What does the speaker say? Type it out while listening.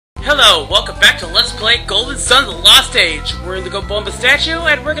Hello, welcome back to Let's Play Golden Sun: The Lost Age. We're in the Gabomba Statue,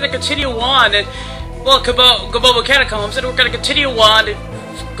 and we're going to continue on, Gabomba Catacombs, and we're going to continue on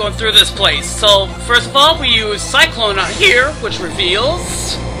going through this place. So, first of all, we use Cyclone on here, which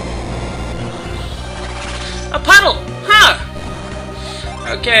reveals a puddle! Huh!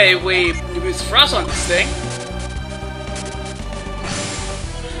 Okay, we use Frost on this thing.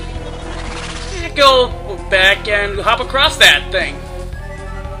 Go back and hop across that thing.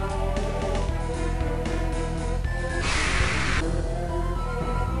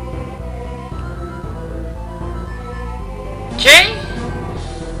 Okay.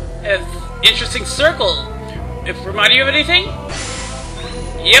 Interesting circle. If remind you of anything?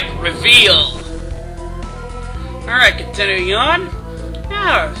 Yep, reveal. Alright, continuing on.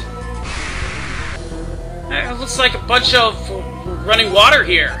 Yeah. It looks like a bunch of running water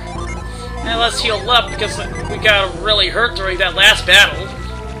here. And let's heal up because we got really hurt during that last battle.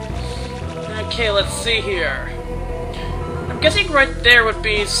 Okay, let's see here. I'm guessing right there would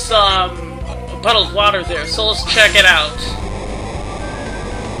be some puddle of water there, so let's check it out.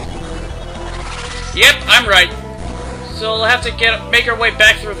 Yep, I'm right. So we'll have to make our way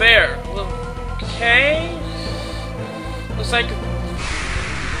back through there. Okay. Looks like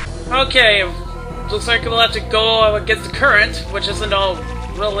we'll have to go against the current, which isn't all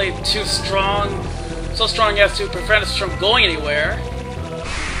really too strong, so strong as to prevent us from going anywhere.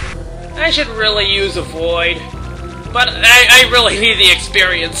 I should really use a void, but I really need the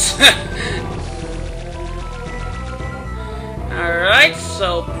experience. Alright,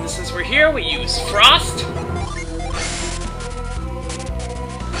 so since we're here, we use Frost.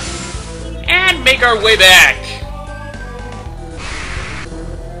 And make our way back.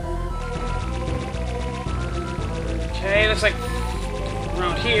 Okay, looks like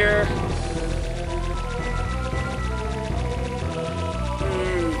around here.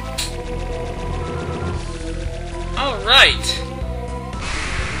 Alright.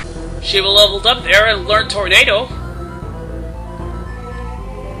 Shiva leveled up there and learned Tornado.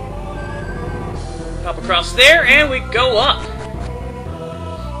 Hop across there and we go up.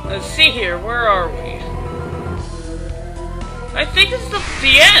 Let's see here, where are we? I think this is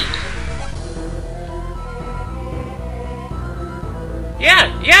the end.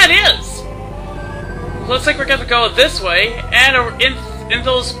 Yeah, it is! Looks like we're gonna go this way, and in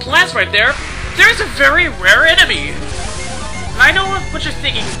those plants right there, there's a very rare enemy! And I know what you're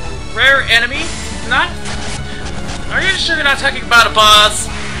thinking. Rare enemy? Are you sure you're not talking about a boss?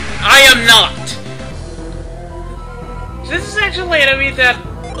 I am not! This is actually an enemy that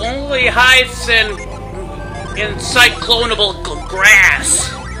only hides in cyclonable grass.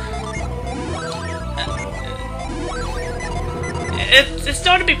 It's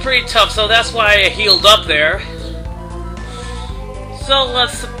starting to be pretty tough, so that's why I healed up there. So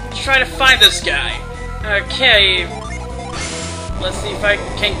let's try to find this guy. Okay. Let's see if I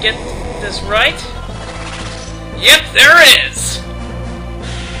can get this right. Yep, there it is!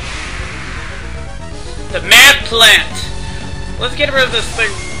 The Mad Plant. Let's get rid of this thing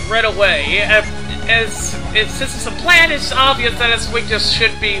right away. Since it's a plant, it's obvious that its weakness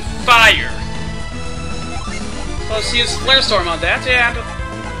should be fire. Let's use Flare Storm on that, and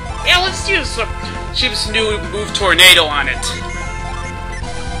yeah, let's use Shiva's new move Tornado on it.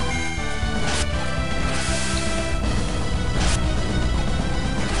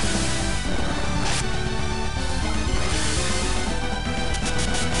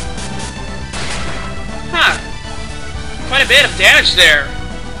 Huh. Quite a bit of damage there.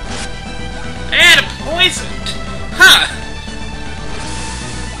 And poisoned. Huh.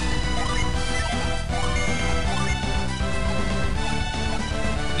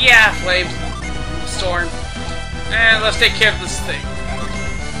 Yeah, Flame Storm. And let's take care of this thing.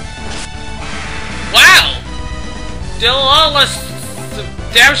 Wow! Did a lot less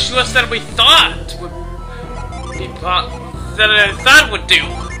damage to us than we thought it would do.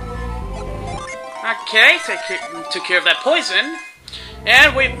 Okay, took care of that poison.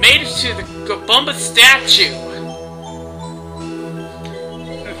 And we made it to the Gabomba Statue.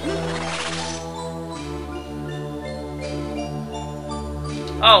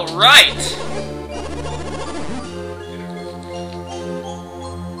 Alright!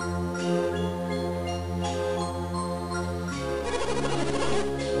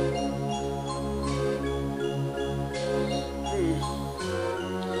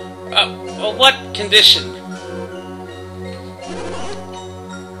 Well, what condition?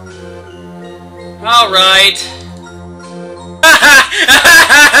 Alright.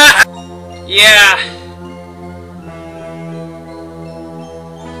 Yeah.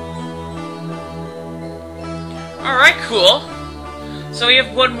 Alright, cool. So we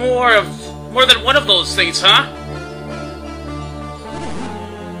have more than one of those things, huh?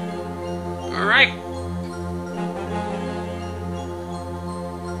 Alright.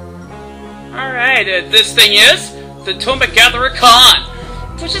 Alright, this thing is the Tomb Gatherer Khan,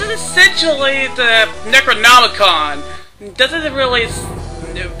 which is essentially the Necronomicon. Doesn't really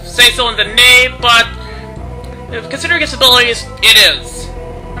say so in the name, but considering its abilities, it is.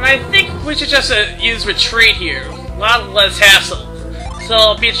 And I think we should just use retreat here. A lot less hassle. So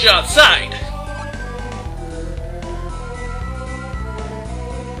I'll meet you outside.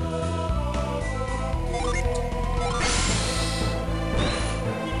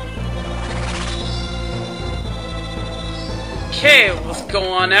 Okay, let's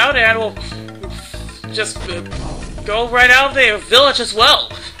go on out and we'll just go right out of the village as well.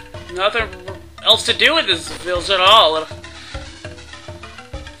 Nothing else to do in this village at all.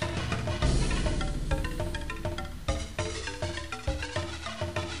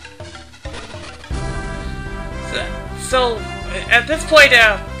 So at this point,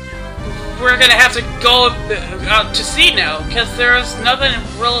 we're gonna have to go out to sea now, because there's nothing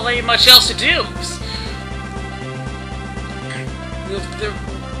really much else to do. The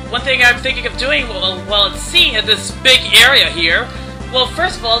one thing I'm thinking of doing while at sea in this big area here, well,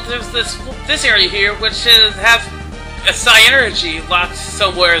 first of all, there's this area here, which has a psi energy locked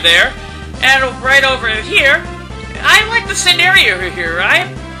somewhere there, and right over here, I like the scenario here, right?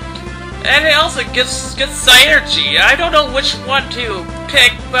 And it also gives psi energy. I don't know which one to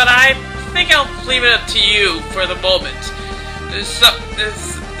pick, but I think I'll leave it up to you for the moment.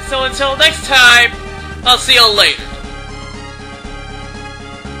 So until next time, I'll see you later.